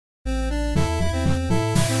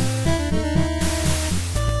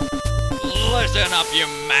Listen up, you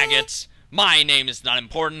maggots. My name is not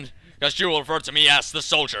important, because you will refer to me as the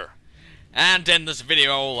soldier. And in this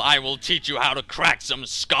video, I will teach you how to crack some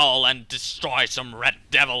skull and destroy some red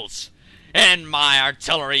devils. In my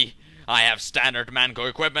artillery, I have standard Manco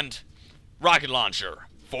equipment, rocket launcher,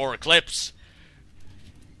 4 clips,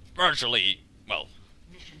 virtually, well,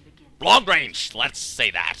 long range, let's say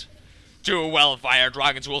that. 2 well-fired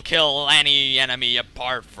rockets will kill any enemy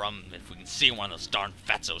apart from if we can see one of those darn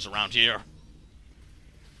fetzos around here.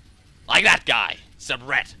 Like that guy, except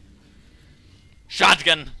red.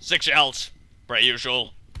 Shotgun, 6 shells, per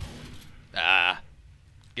usual.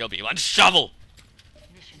 Kill people. And shovel!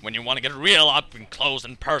 When you want to get real up and close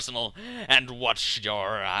and personal, and watch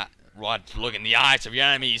your, look in the eyes of your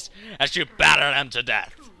enemies as you batter them to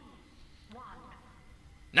death.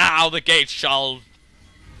 Now the gate shall...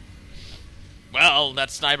 Well,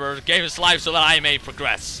 that sniper gave his life so that I may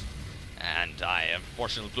progress. And I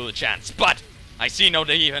unfortunately blew the chance. But I see no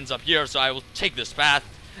defense up here, so I will take this path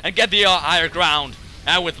and get the higher ground.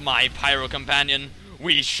 And with my pyro companion,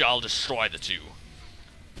 we shall destroy the two.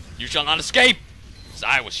 You shall not escape, as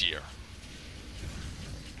I was here.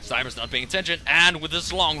 Sniper's not paying attention, and with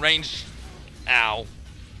this long range... Ow.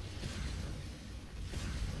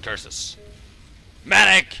 Curses.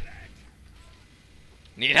 Medic!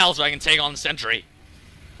 Need help so I can take on the sentry.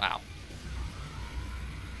 Wow.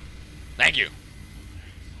 Thank you.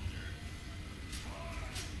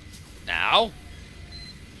 Now,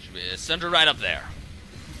 should be a sentry right up there.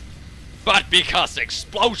 But because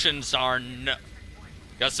explosions are no...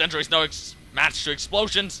 Because sentry's no match to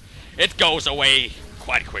explosions, it goes away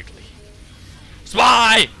quite quickly.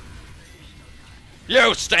 Spy!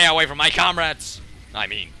 You stay away from my comrades! I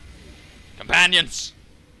mean, companions.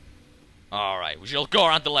 Alright, we shall go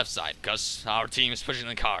around the left side, because our team is pushing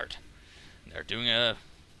the cart. They're doing a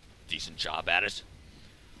decent job at it.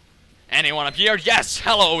 Anyone up here? Yes!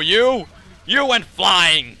 Hello, you! You went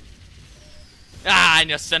flying! Ah, and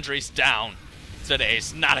your sentry's down.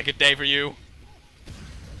 Today's not a good day for you.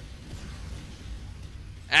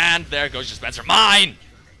 And there goes your Spencer. Mine!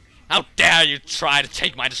 How dare you try to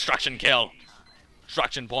take my destruction kill?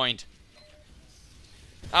 Destruction point.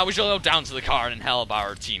 We shall go down to the car and help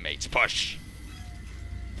our teammates push.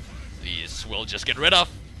 These we'll just get rid of,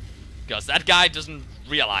 because that guy doesn't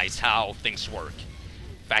realize how things work.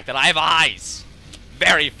 The fact that I have eyes.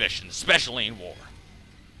 Very efficient, especially in war.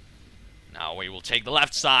 Now we will take the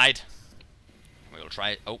left side. We will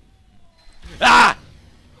try it. Oh. Ah!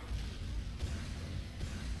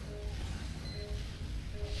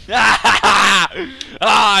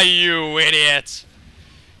 Ah, you idiot!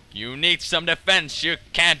 You need some defense. You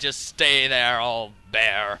can't just stay there all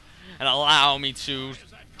bare and allow me to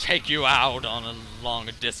take you out on a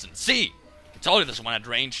longer distance. See? I told you this one had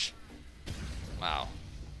range. Wow.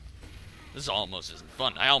 This almost isn't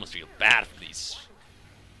fun. I almost feel bad for these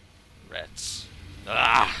reds.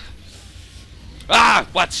 Ah! Ah!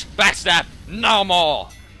 What? Backstab! No more!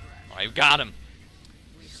 Alright, we got him.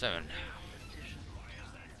 7.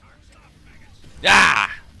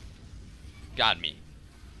 Ah! Got me.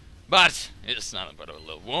 But it's not but a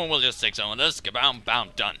little wound. We'll just take some of this. Kaboom,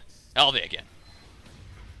 boom, done. LV again.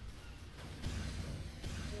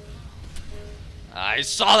 I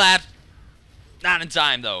saw that. Not in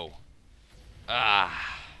time though.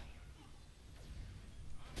 Ah.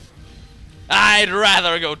 I'd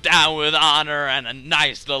rather go down with honor and a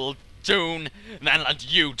nice little tune than let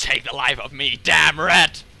you take the life of me. Damn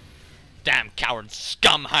red. Damn coward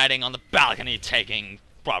scum hiding on the balcony taking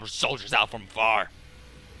proper soldiers out from far.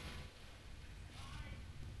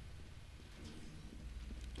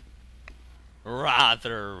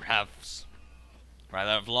 Rather have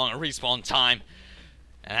longer respawn time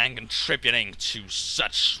and contributing to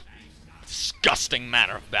such disgusting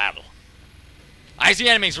manner of battle. I see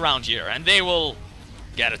enemies around here, and they will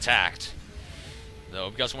get attacked.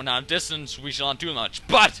 Though, because we're not a distance, we shall not do much.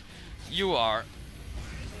 But you are.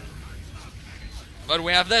 But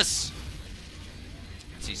we have this.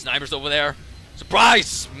 See snipers over there.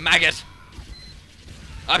 Surprise, maggot!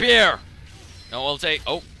 Up here. No, we'll take.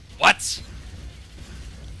 Oh, what?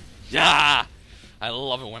 Yeah, I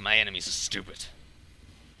love it when my enemies are stupid.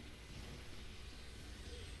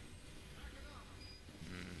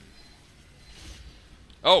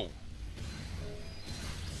 Oh.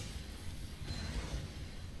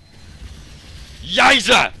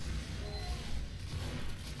 Yiza!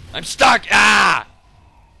 I'm stuck! Ah!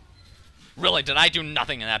 Really, did I do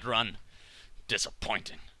nothing in that run?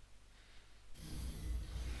 Disappointing.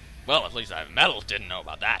 Well, at least I have metal. Didn't know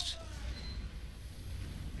about that.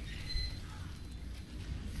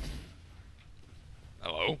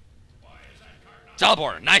 Hello?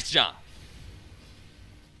 Teleporter, nice job.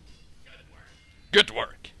 Good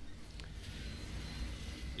work.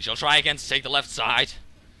 We shall try again to take the left side.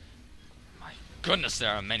 My goodness,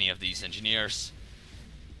 there are many of these engineers.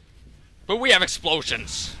 But we have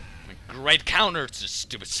explosions. A great counter to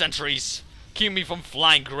stupid sentries. Keep me from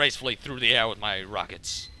flying gracefully through the air with my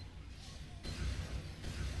rockets.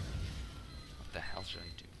 What the hell should I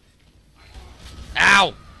do?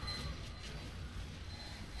 Ow!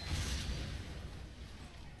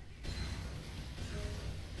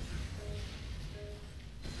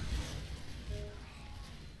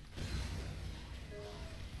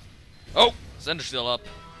 Oh! Sender's still up.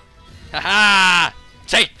 Haha!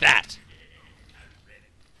 Take that!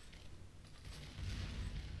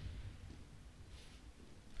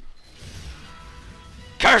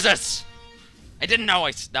 Curses! I didn't know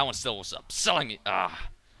that one still was up. Selling me.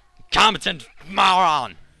 Competent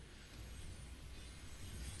moron!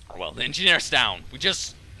 Well, the engineer's down. We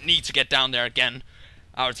just need to get down there again.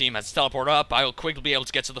 Our team has teleported up. I will quickly be able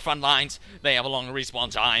to get to the front lines. They have a long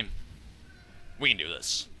respawn time. We can do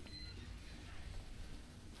this.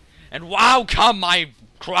 And wow, come my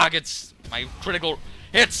rockets, my critical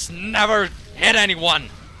hits never hit anyone.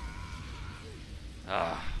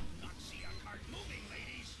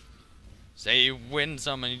 Say you win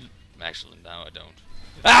some and you... Actually, no, I don't.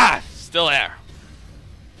 Ah! Still there.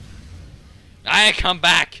 I come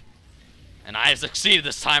back. And I have succeeded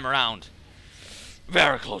this time around.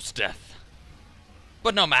 Very close to death.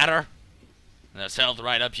 But no matter. That's held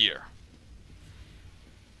right up here.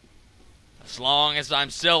 As long as I'm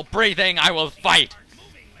still breathing, I will fight.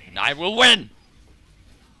 And I will win.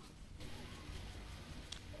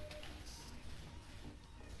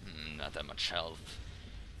 Not that much health.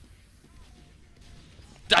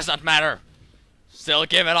 Does not matter. Still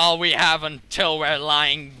give it all we have until we're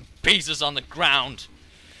lying pieces on the ground.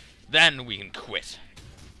 Then we can quit.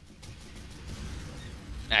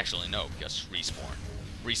 Actually, no, because respawn.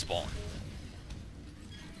 Respawn.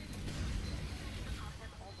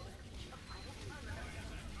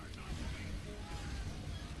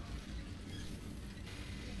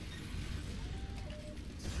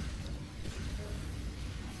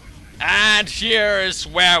 And here is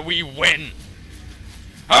where we win.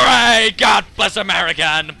 Hooray! God bless America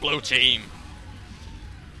and the blue team.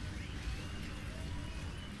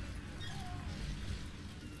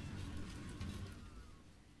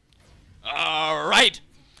 Alright.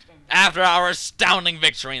 After our astounding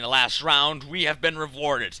victory in the last round, we have been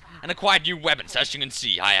rewarded and acquired new weapons. As you can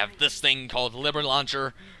see, I have this thing called the Liberty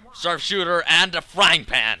Launcher, Sharpshooter, and a frying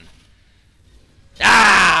pan.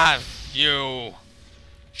 Ah! You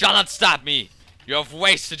shall not stop me. You have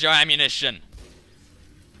wasted your ammunition.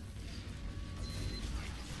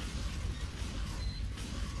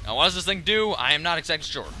 Now, what does this thing do? I am not exactly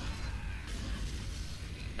sure.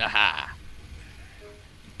 Aha.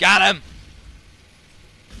 Got him.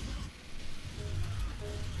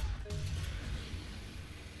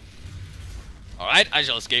 Alright, I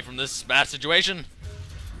shall escape from this bad situation.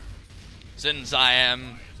 Since I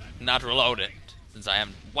am not reloaded. Since I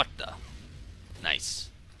am... What the? Nice.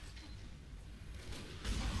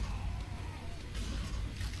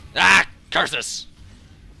 Ah! Curses!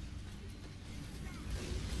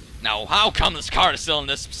 Now, how come this card is still in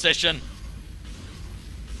this position?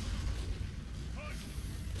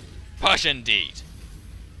 Push indeed.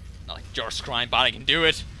 Not like your crime body can do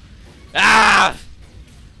it. Ah!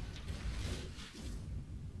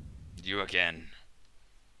 You again.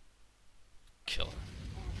 Killer.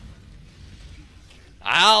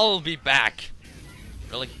 I'll be back.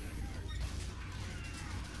 Really?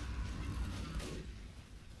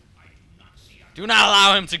 Do not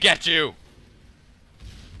allow him to get you.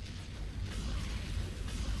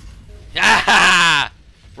 Ah!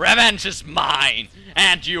 Revenge is mine,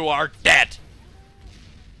 and you are dead.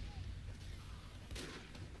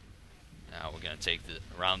 Now we're gonna take the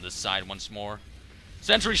around this side once more.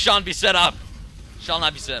 Sentry shan't be set up. Shall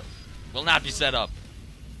not be set. Will not be set up.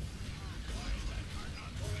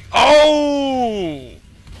 Oh!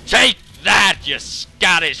 Take that, you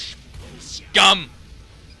Scottish scum!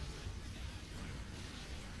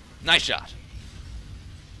 Nice shot.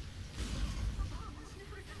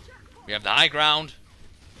 We have the high ground.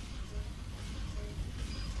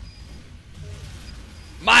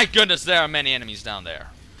 My goodness, there are many enemies down there.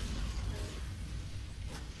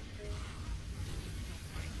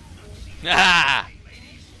 Ah!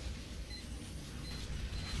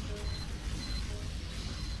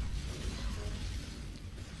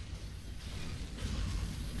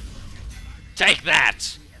 Take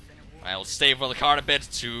that! I will stay for the card a bit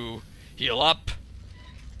to heal up.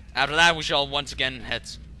 After that, we shall once again head...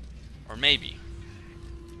 Or maybe.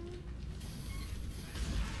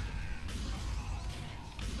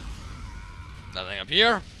 Nothing up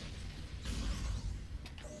here.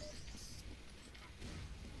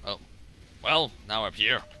 Oh. Well, now up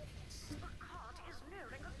here.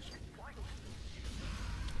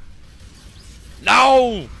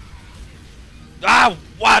 No! Ah,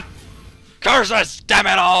 what? Curses! Damn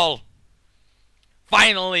it all!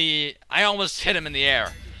 Finally, I almost hit him in the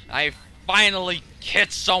air. I finally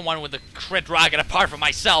hit someone with a crit rocket apart from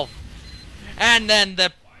myself. And then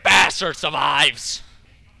the bastard survives.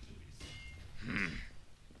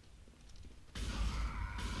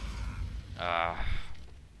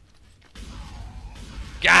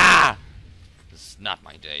 Gah! This is not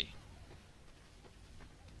my day.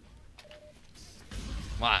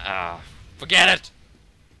 What? Forget it!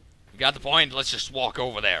 You got the point, let's just walk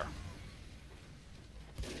over there.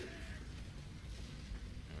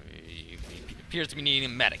 He appears to be needing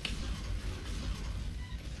a medic.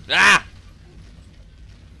 Ah!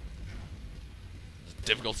 It's a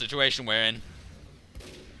difficult situation we're in.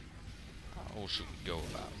 How should we go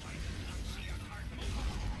about it?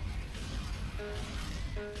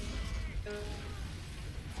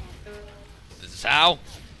 This is how?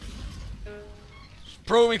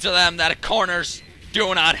 Proving to them that corners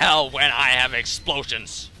do not help when I have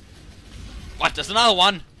explosions. What? There's another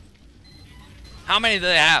one? How many do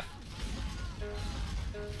they have?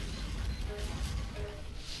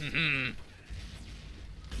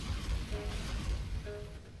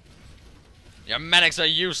 Your medics are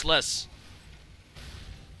useless.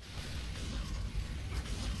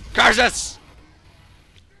 Curses!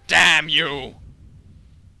 Damn you!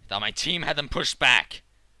 Thought my team had them pushed back.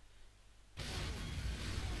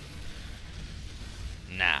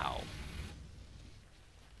 Now.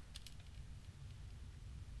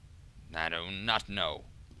 I do not know.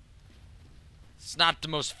 It's not the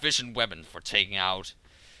most efficient weapon for taking out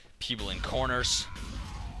people in corners.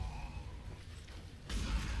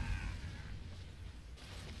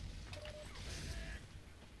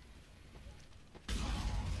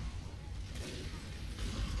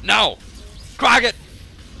 No! Crockett!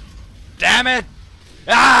 Damn it!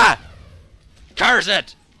 Ah! Curse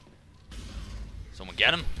it! Someone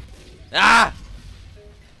get him? Ah!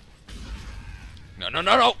 No, no,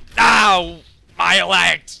 no, no! Ow! My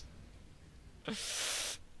legs!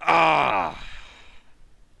 Ah!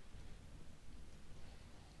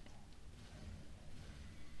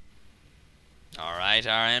 Alright,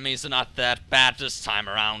 our enemies are not that bad this time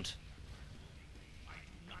around. I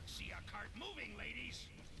do not see a cart moving, ladies.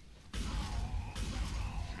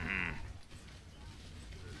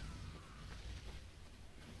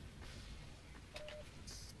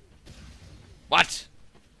 What?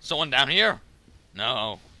 Someone down here?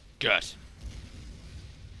 No. Good.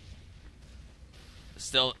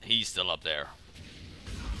 He's still up there.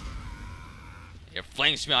 Your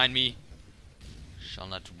flanks behind me shall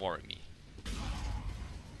not worry me.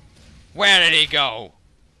 Where did he go?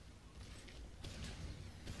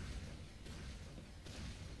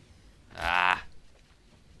 Ah.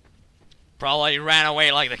 Probably ran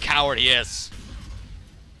away like the coward he is.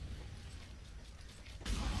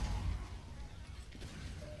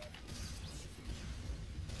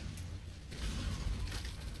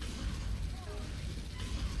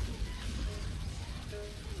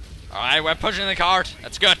 Alright, we're pushing the cart.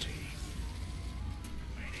 That's good.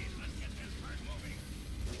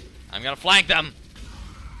 I'm gonna flank them.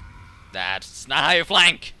 That's not how you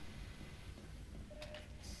flank.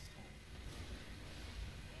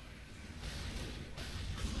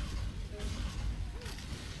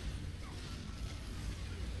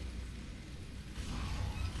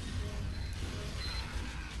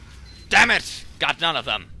 Damn it! Got none of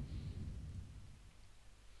them.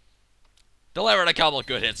 Delivered a couple of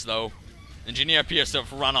good hits, though. Engineer appears to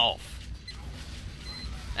have run off.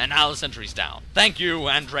 And now the sentry's down. Thank you,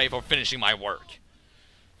 Andre, for finishing my work.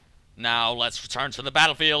 Now, let's return to the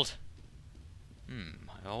battlefield.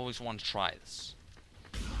 I always want to try this.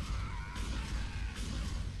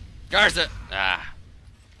 Garza! Ah.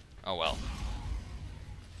 Oh well.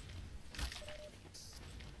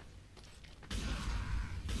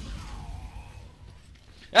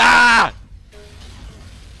 Ah!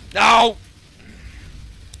 No!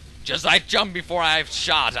 Just I jumped before I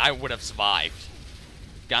shot, I would have survived.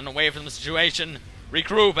 Gotten away from the situation,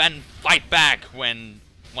 regroup, and fight back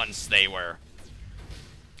once they were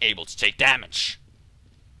able to take damage.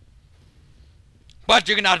 But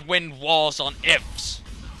you cannot win wars on ifs.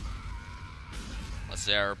 Unless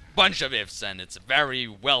there are a bunch of ifs, and it's a very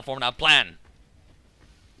well formed out plan.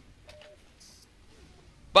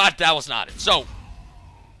 But that was not it. So,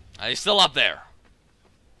 he's still up there.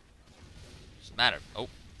 Doesn't matter. Oh.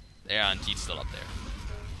 They are indeed still up there.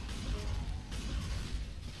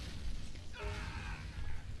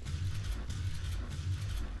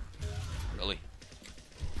 Really?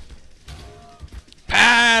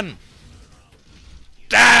 Pan!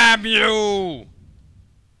 Damn you!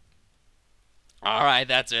 Alright,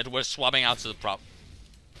 that's it. We're swapping out to the prop.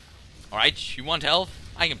 Alright, you want health?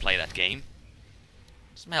 I can play that game.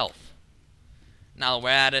 Some health. Now that we're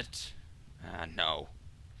at it... no.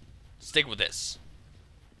 Stick with this.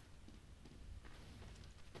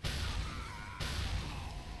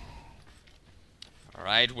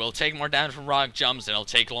 Alright, we'll take more damage from rock jumps, and it'll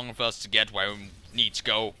take longer for us to get where we need to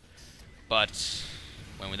go. But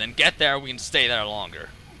when we then get there, we can stay there longer.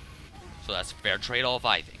 So that's a fair trade-off,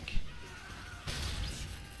 I think.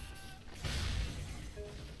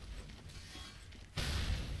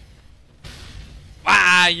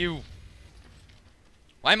 Ah, you!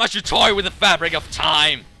 Why must you toy with the fabric of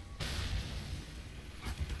time?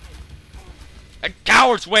 A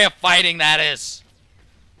coward's way of fighting, that is!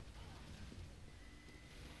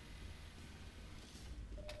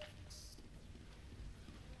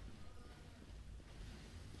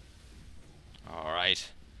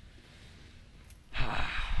 Alright.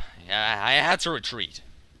 Yeah, I had to retreat.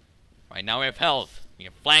 Right now we have health. We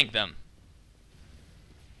can flank them.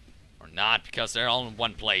 Or not, because they're all in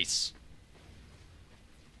one place.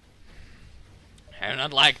 I do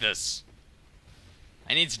not like this.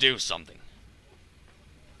 I need to do something.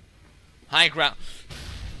 High ground.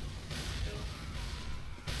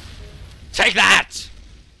 Take that!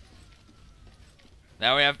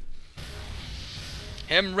 Now we have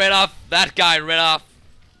him rid off, that guy rid off.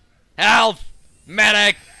 Health!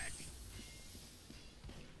 Medic!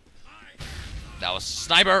 That was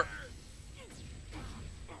sniper.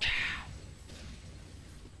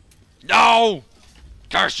 No!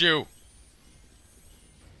 Curse you!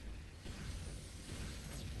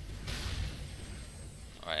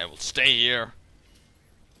 Alright, I will stay here.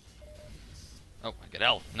 Oh, I get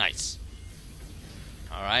health. Nice.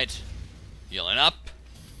 Alright. Healing up.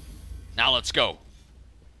 Now let's go.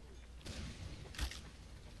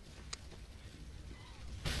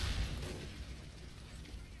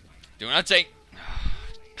 Do not take...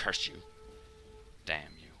 Curse you. Damn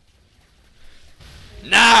you.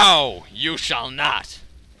 No! You shall not!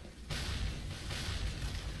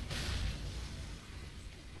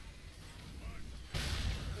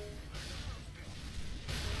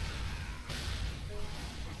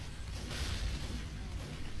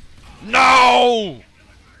 No!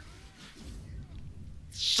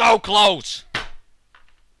 So close!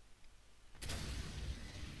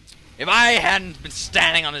 If I hadn't been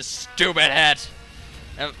standing on his stupid head...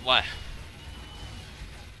 what?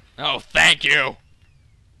 Oh, thank you!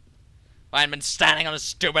 If I hadn't been standing on his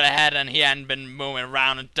stupid head and he hadn't been moving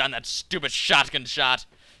around and done that stupid shotgun shot,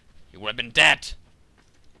 he would have been dead.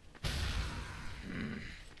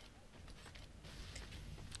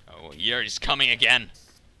 Oh, here he's coming again.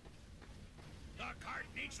 The cart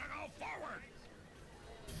needs to go forward.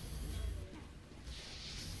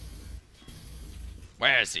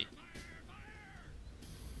 Where is he?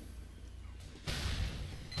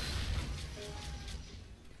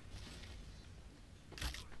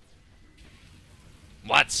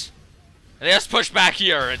 What? They just push back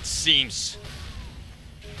here, it seems.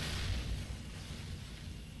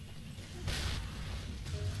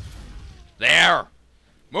 There!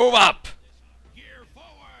 Move up! Gear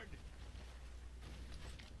forward.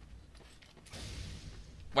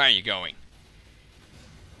 Where are you going?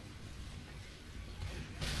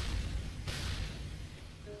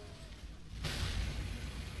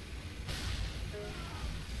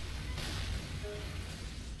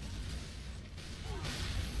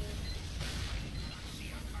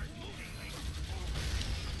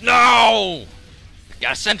 No!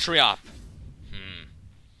 Got a sentry up.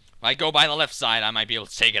 If I go by the left side, I might be able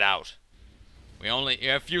to take it out. We have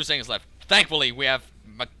a few things left. Thankfully, we have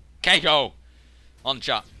Keiko on the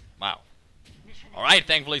job. Wow. Alright,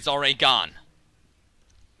 thankfully it's already gone.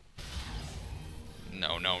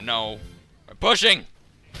 No, no, no. We're pushing!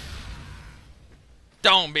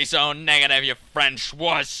 Don't be so negative, you French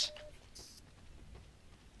wuss!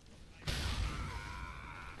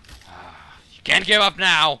 You can't give up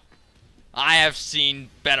now! I have seen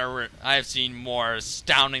more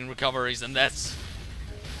astounding recoveries than this.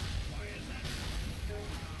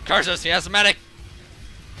 Curses, he has a medic!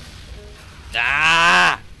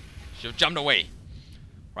 Ah! Should have jumped away.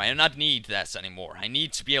 Right, I do not need this anymore. I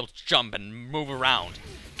need to be able to jump and move around.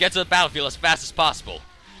 Get to the battlefield as fast as possible.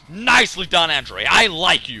 Nicely done, Andre. I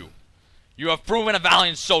like you. You have proven a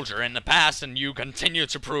valiant soldier in the past, and you continue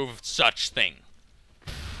to prove such thing.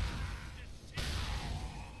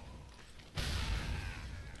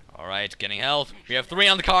 Alright, getting health. We have 3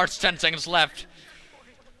 on the cards, 10 seconds left.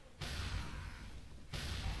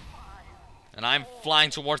 And I'm flying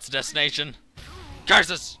towards the destination.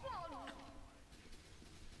 Curses!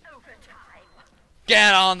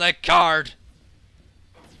 Get on the card!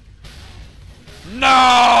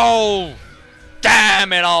 No!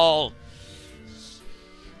 Damn it all!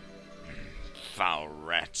 Foul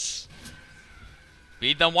rats.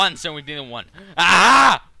 Beat them once and we beat them one.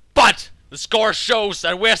 Aha! But the score shows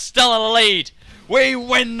that we're still in the lead. We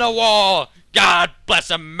win the war. God bless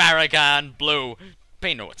America and blue.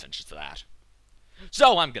 Pay no attention to that.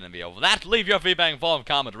 So I'm gonna be over that. Leave your feedback in form of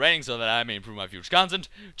comment rating so that I may improve my future content.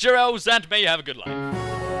 Cheerios and may you have a good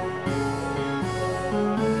life.